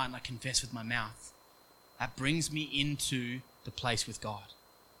my heart and I confess with my mouth. That brings me into the place with God.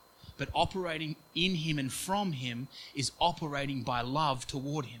 But operating in him and from him is operating by love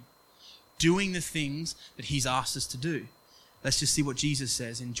toward him, doing the things that he's asked us to do. Let's just see what Jesus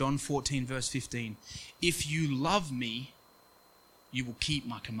says in John 14, verse 15. If you love me, you will keep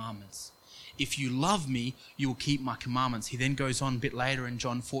my commandments. If you love me, you will keep my commandments. He then goes on a bit later in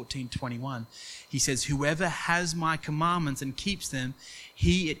John 14:21. He says, whoever has my commandments and keeps them,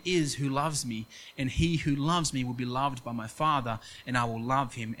 he it is who loves me. And he who loves me will be loved by my Father, and I will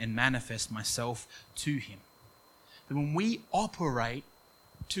love him and manifest myself to him. But when we operate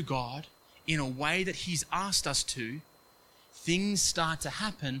to God in a way that he's asked us to, things start to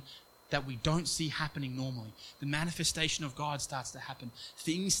happen that we don't see happening normally. The manifestation of God starts to happen.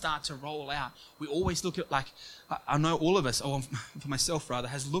 Things start to roll out. We always look at, like, I know all of us, or for myself rather,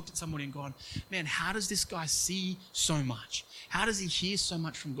 has looked at somebody and gone, man, how does this guy see so much? How does he hear so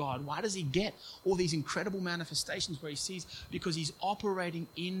much from God? Why does he get all these incredible manifestations where he sees? Because he's operating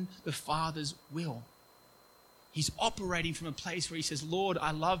in the Father's will. He's operating from a place where he says, Lord,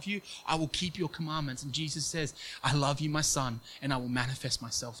 I love you. I will keep your commandments. And Jesus says, I love you, my son, and I will manifest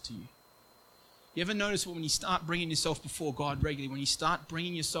myself to you. You ever notice when you start bringing yourself before God regularly, when you start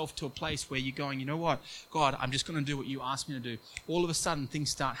bringing yourself to a place where you're going, you know what, God, I'm just going to do what you asked me to do. All of a sudden, things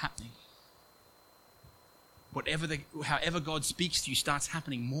start happening. However God speaks to you starts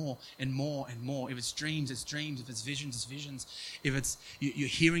happening more and more and more. If it's dreams, it's dreams. If it's visions, it's visions. If it's you're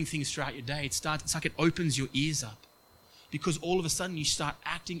hearing things throughout your day, it's like it opens your ears up. Because all of a sudden you start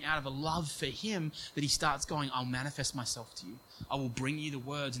acting out of a love for him that he starts going, I'll manifest myself to you. I will bring you the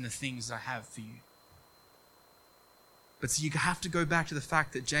words and the things that I have for you. But so you have to go back to the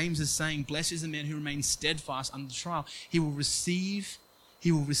fact that James is saying, blessed is the man who remains steadfast under trial. He will receive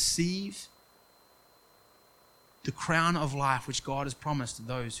the crown of life which God has promised to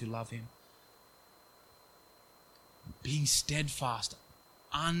those who love him. Being steadfast,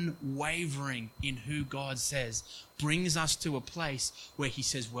 unwavering in who God says, brings us to a place where he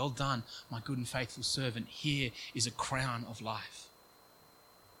says, well done, my good and faithful servant. Here is a crown of life.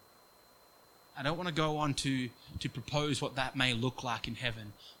 I don't want to go on to propose what that may look like in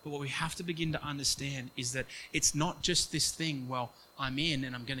heaven, but what we have to begin to understand is that it's not just this thing, well, I'm in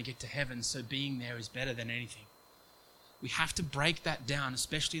and I'm going to get to heaven, so being there is better than anything. We have to break that down,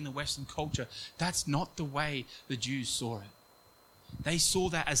 especially in the Western culture. That's not the way the Jews saw it. They saw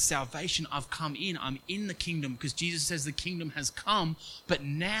that as salvation. I've come in. I'm in the kingdom because Jesus says the kingdom has come. But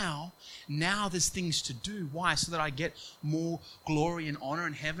now there's things to do. Why? So that I get more glory and honor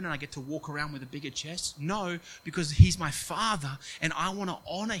in heaven and I get to walk around with a bigger chest? No, because he's my Father and I want to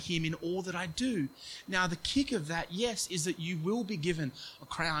honor him in all that I do. Now, the kick of that, yes, is that you will be given a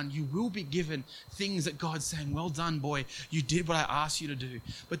crown. You will be given things that God's saying, well done, boy. You did what I asked you to do.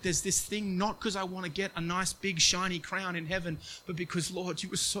 But there's this thing, not because I want to get a nice, big, shiny crown in heaven, but because, Lord, you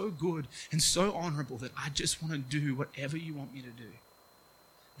were so good and so honorable that I just want to do whatever you want me to do.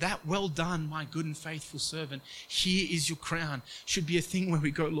 That well done, my good and faithful servant, here is your crown, should be a thing where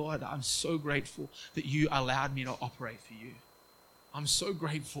we go, Lord, I'm so grateful that you allowed me to operate for you. I'm so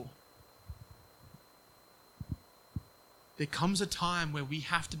grateful. There comes a time where we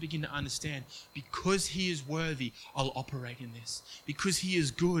have to begin to understand, because he is worthy, I'll operate in this. Because he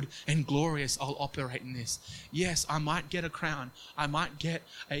is good and glorious, I'll operate in this. Yes, I might get a crown. I might get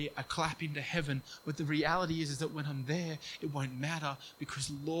a clap into heaven. But the reality is that when I'm there, it won't matter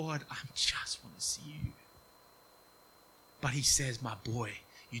because, Lord, I just want to see you. But he says, my boy,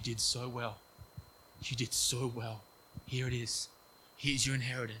 you did so well. You did so well. Here it is. Here's your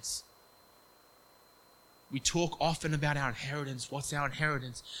inheritance. We talk often about our inheritance. What's our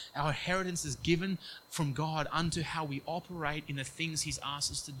inheritance? Our inheritance is given from God unto how we operate in the things He's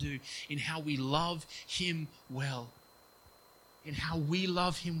asked us to do, in how we love Him well. In how we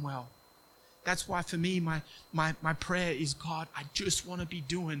love Him well. That's why for me, my prayer is, God, I just want to be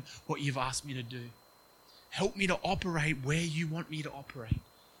doing what You've asked me to do. Help me to operate where You want me to operate.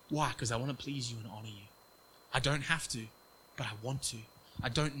 Why? Because I want to please You and honor You. I don't have to, but I want to. I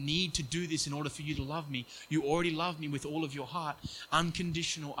don't need to do this in order for You to love me. You already love me with all of Your heart.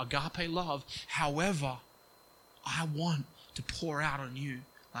 Unconditional agape love. However, I want to pour out on You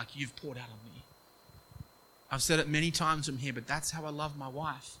like You've poured out on me. I've said it many times from here, but that's how I love my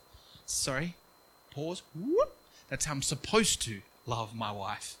wife. Sorry, pause. Whoop. That's how I'm supposed to love my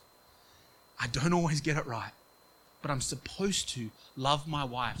wife. I don't always get it right, but I'm supposed to love my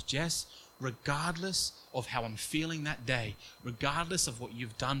wife, Jess, regardless of how I'm feeling that day, regardless of what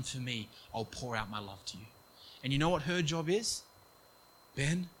You've done for me, I'll pour out my love to You. And you know what her job is?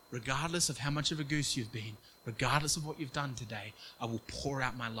 Ben, regardless of how much of a goose you've been, regardless of what you've done today, I will pour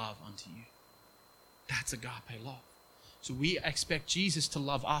out my love unto You. That's agape love. So we expect Jesus to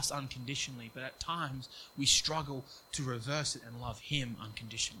love us unconditionally, but at times we struggle to reverse it and love Him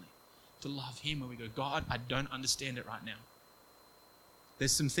unconditionally. To love Him where we go, God, I don't understand it right now.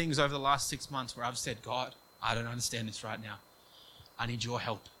 There's some things over the last 6 months where I've said, God, I don't understand this right now. I need Your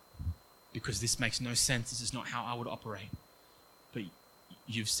help because this makes no sense. This is not how I would operate. But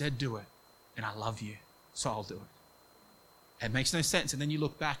You've said do it, and I love You, so I'll do it. It makes no sense. And then you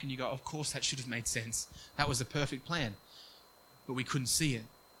look back and you go, of course that should have made sense. That was the perfect plan. But we couldn't see it.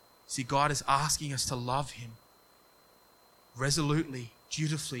 See, God is asking us to love Him resolutely,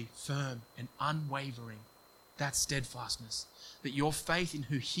 dutifully, firm, and unwavering. That's steadfastness. That your faith in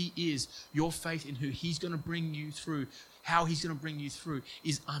who He is, your faith in who He's going to bring you through, how He's going to bring you through,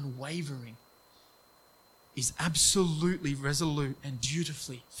 is unwavering. Is absolutely resolute and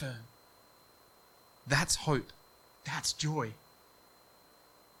dutifully firm. That's hope. That's joy.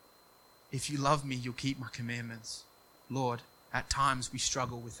 If You love Me, You'll keep My commandments. Lord, at times we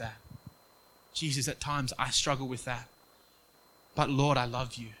struggle with that. Jesus, at times I struggle with that. But Lord, I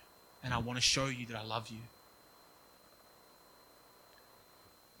love You, and I want to show You that I love You.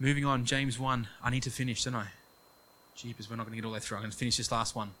 Moving on, James 1. I need to finish, don't I? Jeepers, we're not going to get all the way through. I'm going to finish this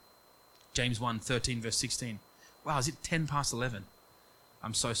last one. James 1, 13, verse 16. Wow, is it 10 past 11?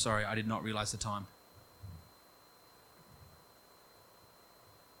 I'm so sorry, I did not realize the time.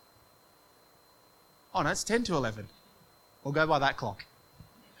 Oh no, it's 10 to 11. We'll go by that clock.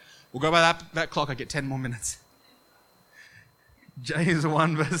 We'll go by that clock, I get 10 more minutes. James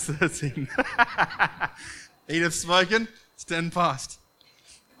 1, verse 13. Edith's spoken, it's 10 past.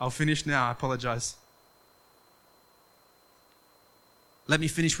 I'll finish now, I apologize. Let me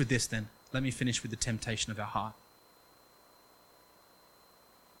finish with this then. Let me finish with the temptation of our heart.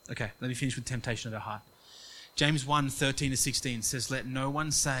 Okay, let me finish with the temptation of our heart. James 1, 13 to 16 says, let no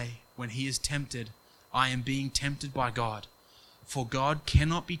one say when he is tempted, I am being tempted by God. For God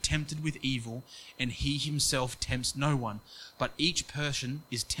cannot be tempted with evil, and He Himself tempts no one. But each person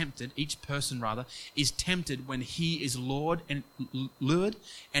is tempted when he is lured and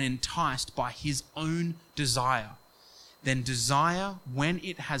enticed by his own desire. Then desire, when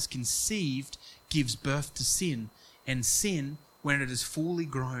it has conceived, gives birth to sin. And sin, when it is fully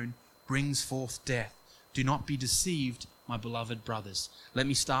grown, brings forth death. Do not be deceived, my beloved brothers. Let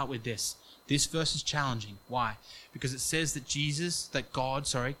me start with this. This verse is challenging. Why? Because it says that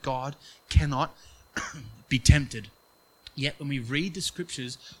God cannot be tempted. Yet when we read the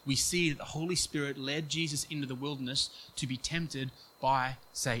scriptures, we see that the Holy Spirit led Jesus into the wilderness to be tempted by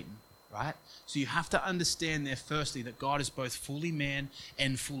Satan. Right? So you have to understand there firstly that God is both fully man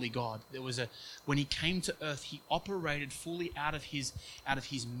and fully God. When He came to earth, He operated fully out of his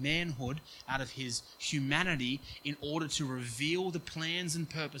manhood, out of His humanity, in order to reveal the plans and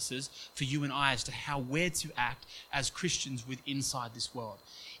purposes for you and I as to how we're to act as Christians inside this world.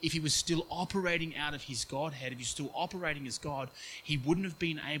 If He was still operating out of His Godhead, if He's still operating as God, He wouldn't have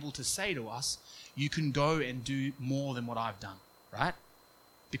been able to say to us, you can go and do more than what I've done, right?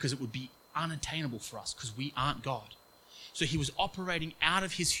 Because it would be unattainable for us because we aren't God. So He was operating out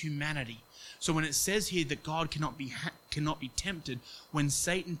of His humanity. So when it says here that God cannot be tempted, when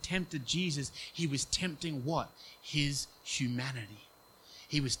Satan tempted Jesus, he was tempting what? His humanity.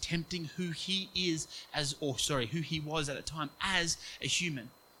 He was tempting who he was at a time as a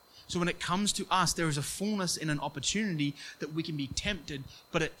human. So when it comes to us, there is a fullness and an opportunity that we can be tempted,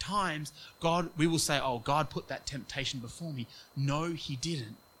 but at times, we will say, oh, God put that temptation before me. No, He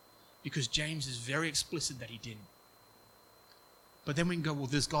didn't, because James is very explicit that He didn't. But then we can go, well,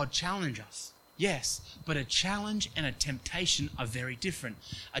 does God challenge us? Yes, but a challenge and a temptation are very different.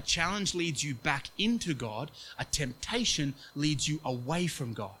 A challenge leads you back into God. A temptation leads you away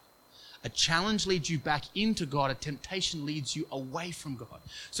from God. A challenge leads you back into God. A temptation leads you away from God.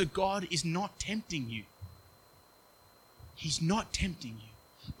 So God is not tempting you. He's not tempting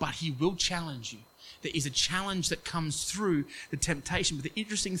you, but he will challenge you. There is a challenge that comes through the temptation. But the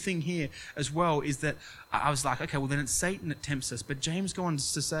interesting thing here as well is that I was like, okay, well then it's Satan that tempts us. But James goes on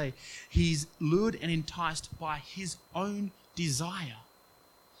to say he's lured and enticed by his own desire.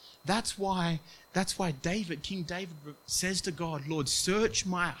 That's why King David says to God, Lord, search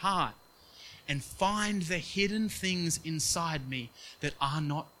my heart and find the hidden things inside me that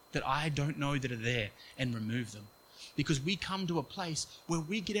I don't know that are there, and remove them. Because we come to a place where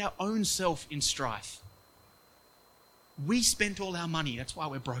we get our own self in strife. We spent all our money. That's why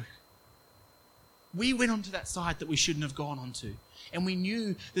we're broke. We went onto that site that we shouldn't have gone onto. And we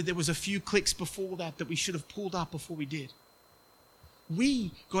knew that there was a few clicks before that we should have pulled up before we did.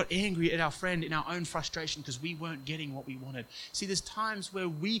 We got angry at our friend in our own frustration because we weren't getting what we wanted. See, there's times where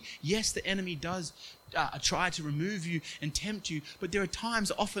yes, the enemy does try to remove you and tempt you, but there are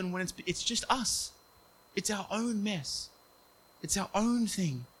times often when it's just us. It's our own mess. It's our own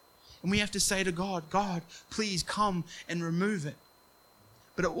thing. And we have to say to God, God, please come and remove it.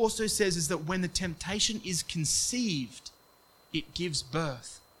 But it also says is that when the temptation is conceived, it gives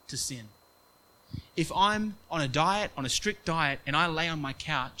birth to sin. If I'm on a strict diet, and I lay on my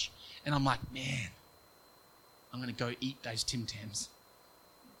couch and I'm like, man, I'm going to go eat those Tim Tams.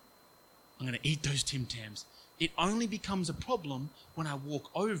 I'm going to eat those Tim Tams. It only becomes a problem when I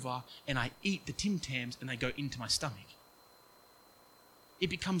walk over and I eat the Tim Tams and they go into my stomach. It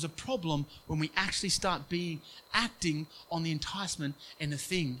becomes a problem when we actually start acting on the enticement and the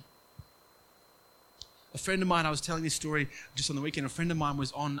thing. A friend of mine, I was telling this story just on the weekend, a friend of mine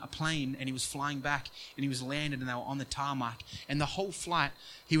was on a plane and he was flying back and he was landed and they were on the tarmac. And the whole flight,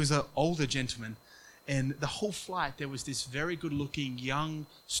 he was an older gentleman, and the whole flight there was this very good looking young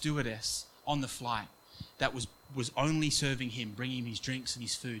stewardess on the flight that was only serving him, bringing him his drinks and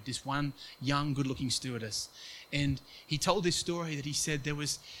his food. This one young, good-looking stewardess. And he told this story that he said there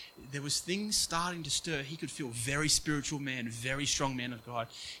was things starting to stir. He could feel very spiritual man, very strong man of God.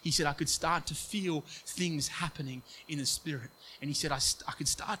 He said, I could start to feel things happening in the spirit. And he said, I could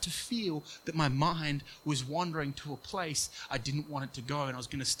start to feel that my mind was wandering to a place I didn't want it to go. And I was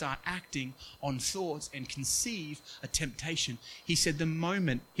going to start acting on thoughts and conceive a temptation. He said the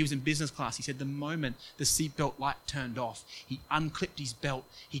moment, he was in business class, he said the moment the seatbelt light turned off, he unclipped his belt,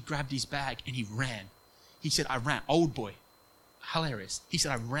 he grabbed his bag and he ran. He said, I ran. Old boy. Hilarious. He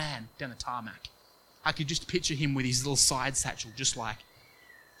said, I ran down the tarmac. I could just picture him with his little side satchel, just like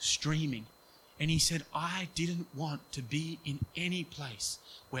streaming. And he said, I didn't want to be in any place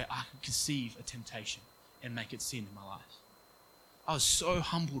where I could conceive a temptation and make it sin in my life. I was so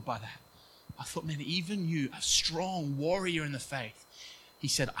humbled by that. I thought, man, even you, a strong warrior in the faith, he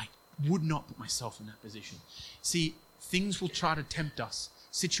said, I would not put myself in that position. See, things will try to tempt us.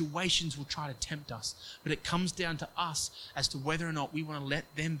 Situations will try to tempt us, but it comes down to us as to whether or not we want to let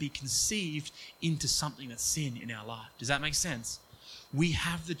them be conceived into something that's sin in our life. Does that make sense? We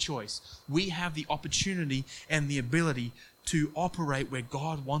have the choice. We have the opportunity and the ability to operate where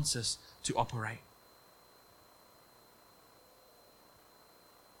God wants us to operate.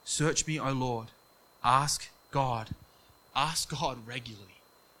 Search me, O Lord. Ask God. Ask God regularly.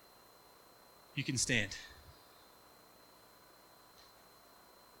 You can stand.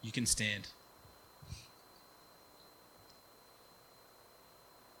 You can stand.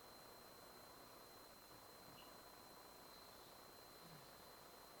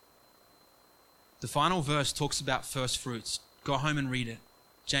 The final verse talks about first fruits. Go home and read it.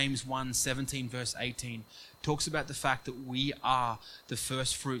 James 1:17 verse 18 talks about the fact that we are the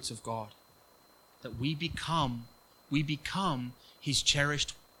first fruits of God. That we become his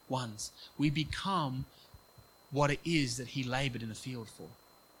cherished ones. We become what it is that he labored in the field for.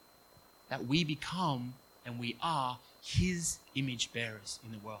 That we become and we are his image bearers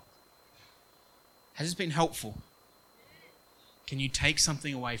in the world. Has this been helpful? Can you take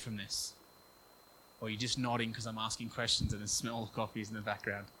something away from this? Or are you just nodding because I'm asking questions and the smell of coffee is in the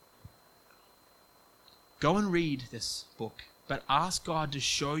background? Go and read this book, but ask God to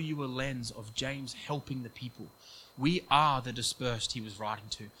show you a lens of James helping the people. We are the dispersed he was writing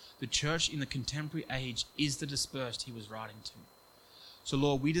to. The church in the contemporary age is the dispersed he was writing to. So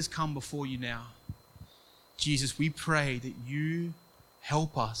Lord, we just come before you now. Jesus, we pray that you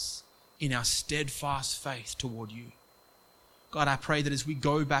help us in our steadfast faith toward you. God, I pray that as we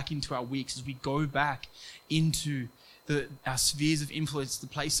go back into our weeks, as we go back into our spheres of influence, the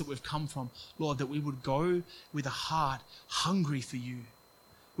place that we've come from, Lord, that we would go with a heart hungry for you,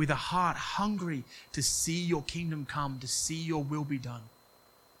 with a heart hungry to see your kingdom come, to see your will be done.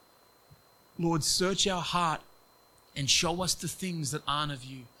 Lord, search our heart and show us the things that aren't of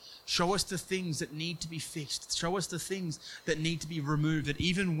you. Show us the things that need to be fixed. Show us the things that need to be removed, that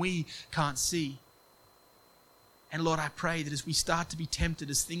even we can't see. And Lord, I pray that as we start to be tempted,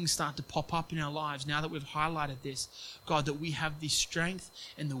 as things start to pop up in our lives, now that we've highlighted this, God, that we have the strength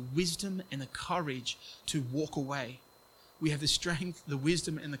and the wisdom and the courage to walk away. We have the strength, the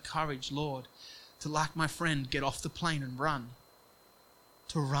wisdom and the courage, Lord, to, like my friend, get off the plane and run.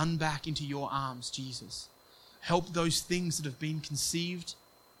 To run back into your arms, Jesus. Help those things that have been conceived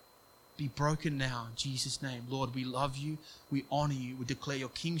be broken now in Jesus' name. Lord, we love you. We honor you. We declare your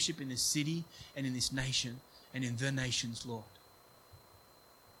kingship in this city and in this nation and in the nations, Lord.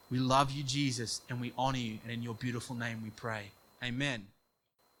 We love you, Jesus, and we honor you. And in your beautiful name we pray. Amen.